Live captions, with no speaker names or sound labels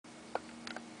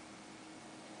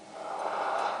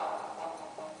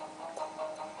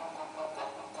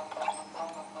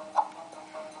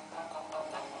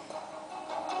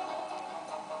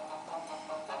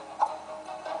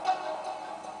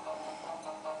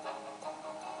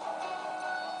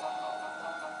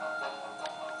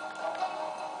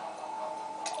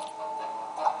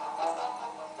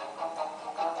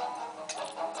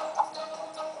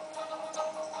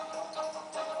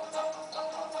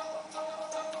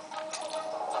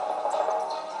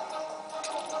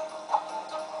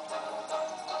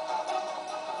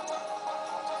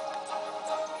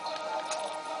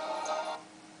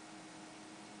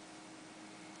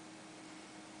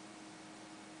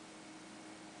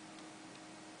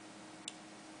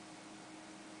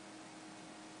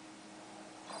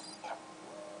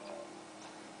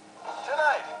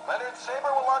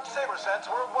launch SaberSense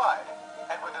worldwide.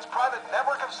 And with this private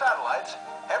network of satellites,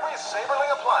 every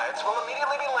Saberling appliance will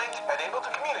immediately be linked and able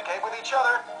to communicate with each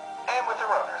other and with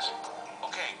their owners.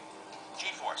 Okay,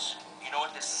 GForce, you know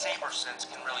what this SaberSense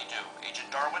can really do. Agent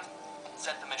Darwin,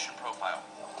 set the mission profile.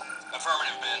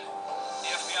 Affirmative, Ben. The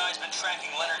FBI has been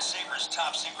tracking Leonard Saber's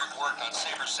top-secret work on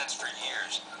SaberSense for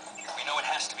years. We know it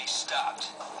has to be stopped,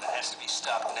 and it has to be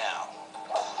stopped now.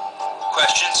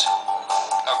 Questions?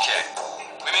 Okay.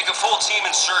 We make a full team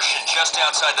insertion just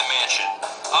outside the mansion.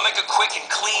 I'll make a quick and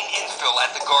clean infill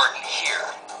at the garden here.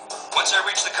 Once I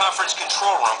reach the conference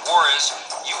control room, Juarez,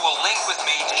 you will link with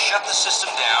me to shut the system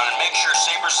down and make sure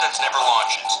SaberSense never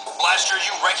launches. Blaster,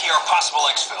 you recce our possible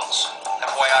exfils.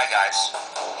 FYI, guys,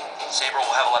 Saber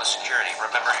will have a lot of security.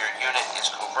 Remember, your unit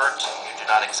is covert. You do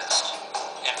not exist.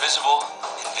 Invisible,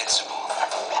 invincible.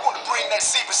 We want to bring that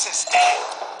SaberSense down.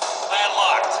 Plan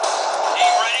locked.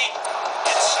 Team ready?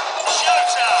 It's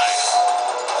showtime!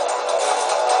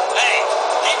 Hey,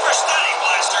 keep her steady,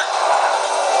 Blaster!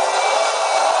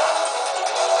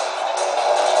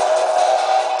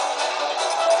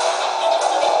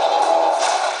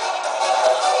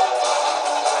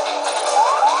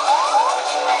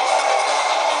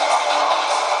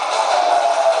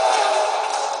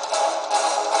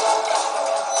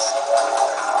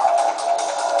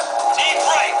 Team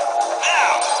right,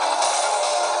 now!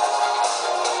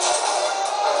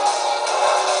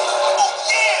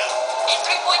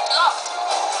 Entry point locked.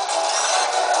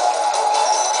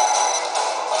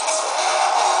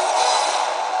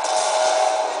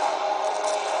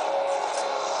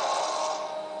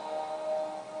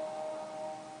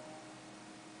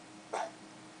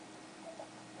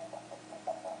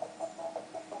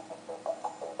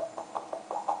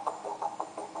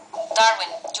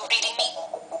 Darwin, you reading me?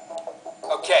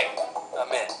 Okay, I'm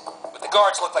in. But the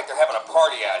guards look like they're having a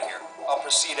party out here. I'll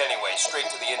proceed anyway, straight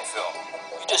to the infill.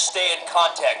 You just stay in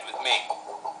contact with me.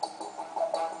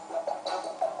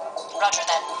 Roger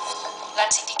that.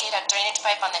 Let's indicate a drainage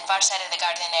pipe on the far side of the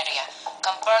garden area.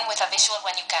 Confirm with a visual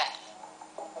when you can.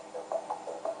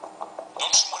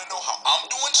 Don't you want to know how I'm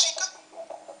doing, Chica?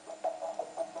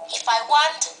 If I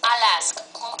want, I'll ask.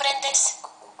 ¿Comprendes?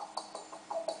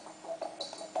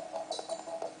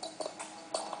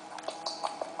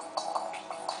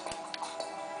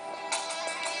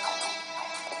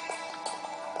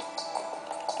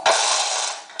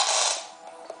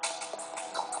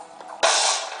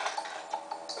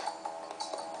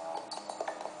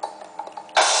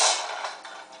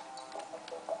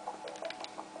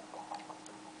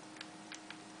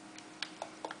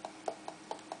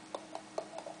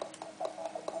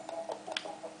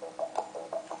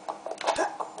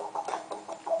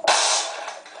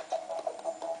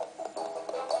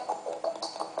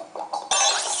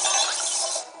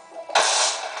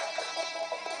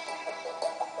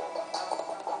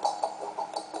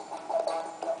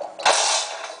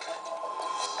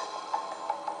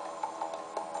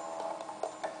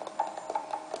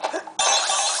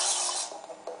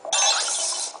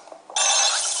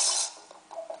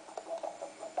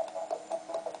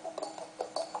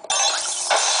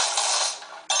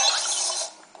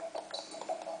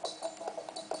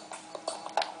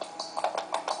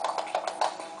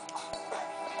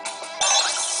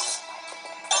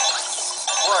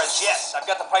 Yes, I've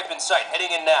got the pipe in sight.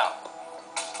 Heading in now.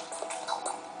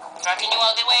 Tracking you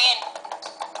all the way in.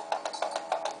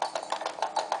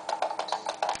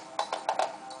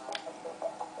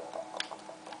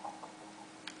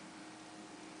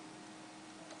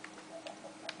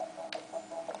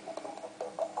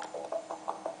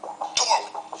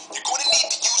 Darwin, you're going to need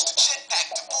to use the jetpack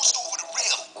to boost over the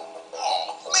railing.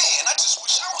 Oh, man, I just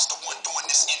wish I was the one doing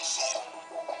this infill.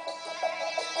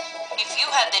 If you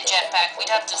had the jetpack, we'd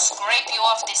have to scrape you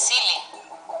off the ceiling.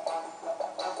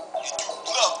 You do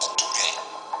love to do that.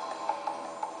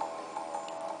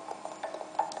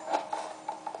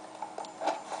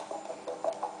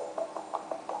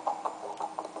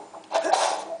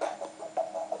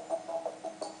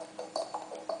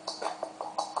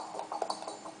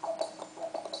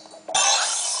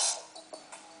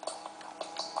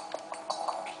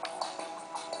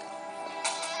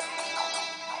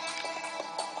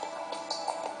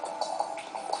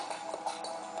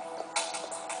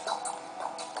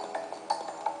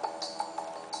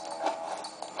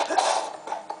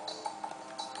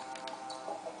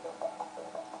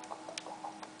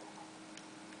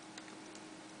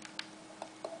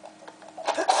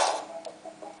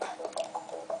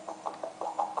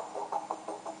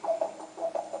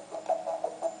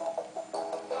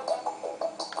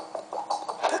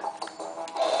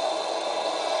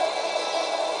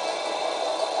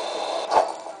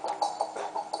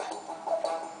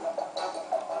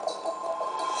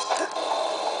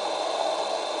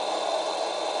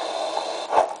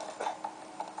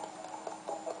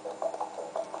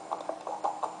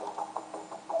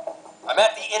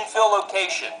 infill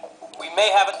location. We may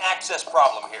have an access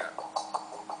problem here.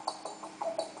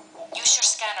 Use your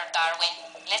scanner, Darwin.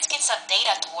 Let's get some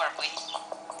data to work with.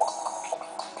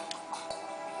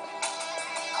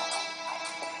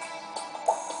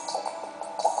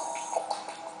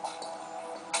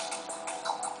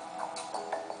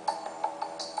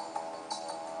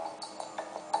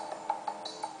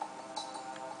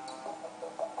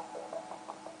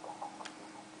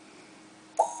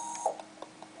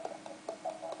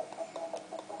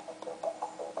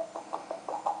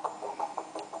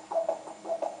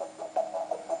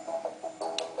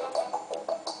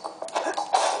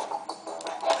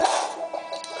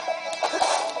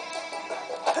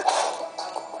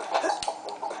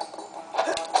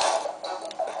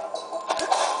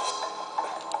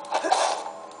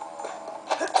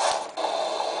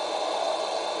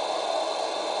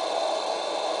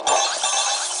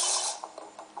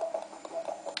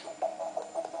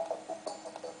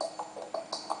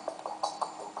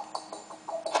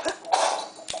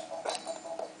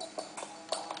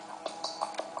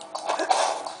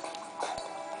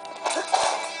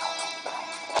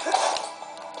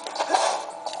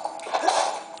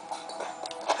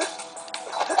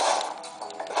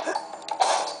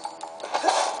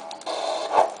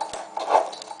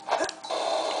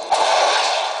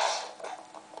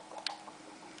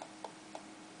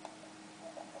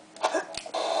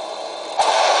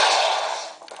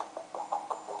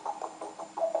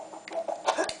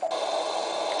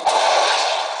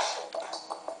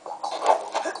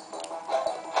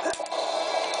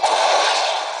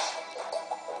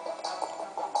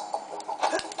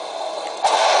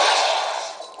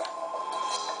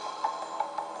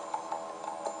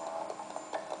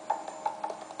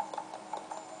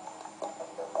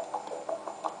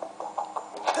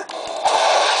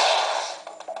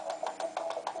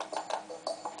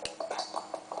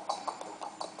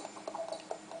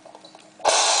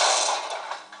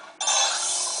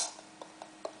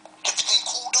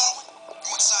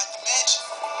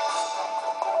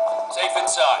 Safe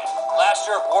inside.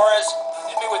 Laster, Juarez,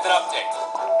 hit me with an update.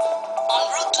 En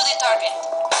route to the target.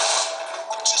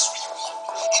 Just where you want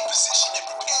me. In position and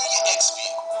preparing your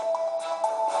exfil.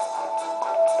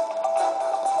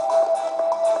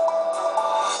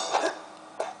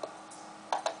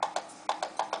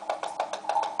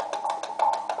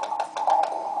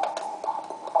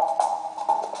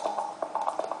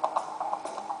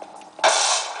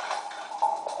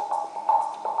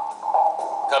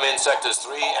 Come in sectors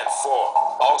 3 and 4.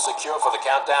 All secure for the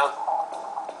countdown?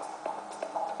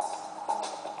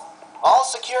 All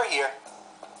secure here.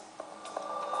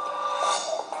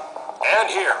 And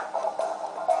here.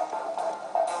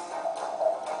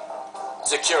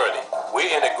 Security.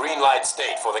 We're in a green light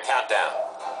state for the countdown.